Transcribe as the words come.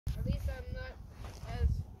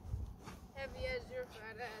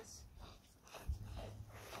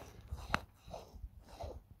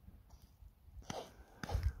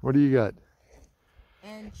What do you got?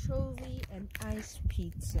 Anchovy and ice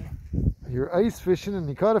pizza. You're ice fishing and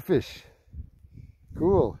you caught a fish.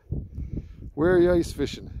 Cool. Where are you ice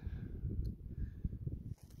fishing?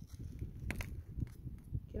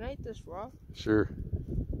 Can I eat this raw? Sure.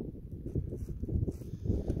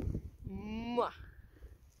 Mwah.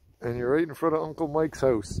 And you're right in front of Uncle Mike's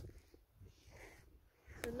house.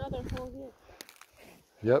 There's another hole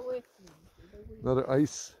here. Yep. Another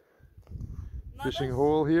ice fishing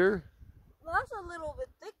hole here. That's a little bit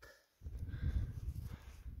thick.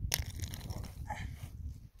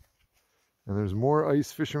 And there's more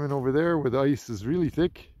ice fishermen over there where the ice is really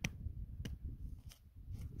thick.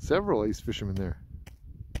 Several ice fishermen there.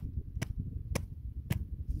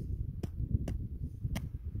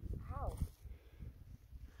 Ow.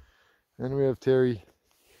 And we have Terry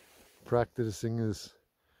practicing his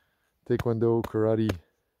taekwondo, karate.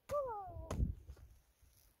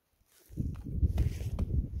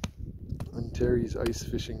 And Terry's ice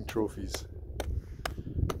fishing trophies.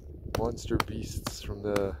 Monster beasts from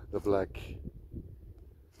the black.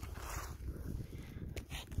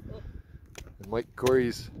 And Mike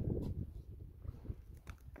Corey's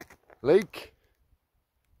lake.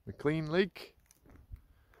 McLean Lake.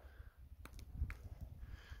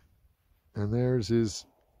 And there's his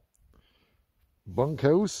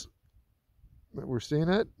bunkhouse that we're staying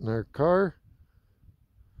at in our car.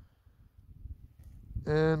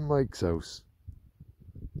 And Mike's house.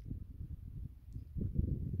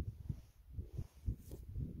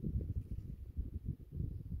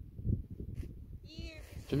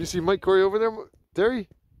 Can you see Mike Corey over there, Terry?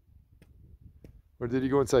 Or did he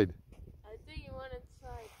go inside? I think he went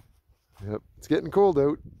inside. Yep, it's getting cold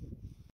out.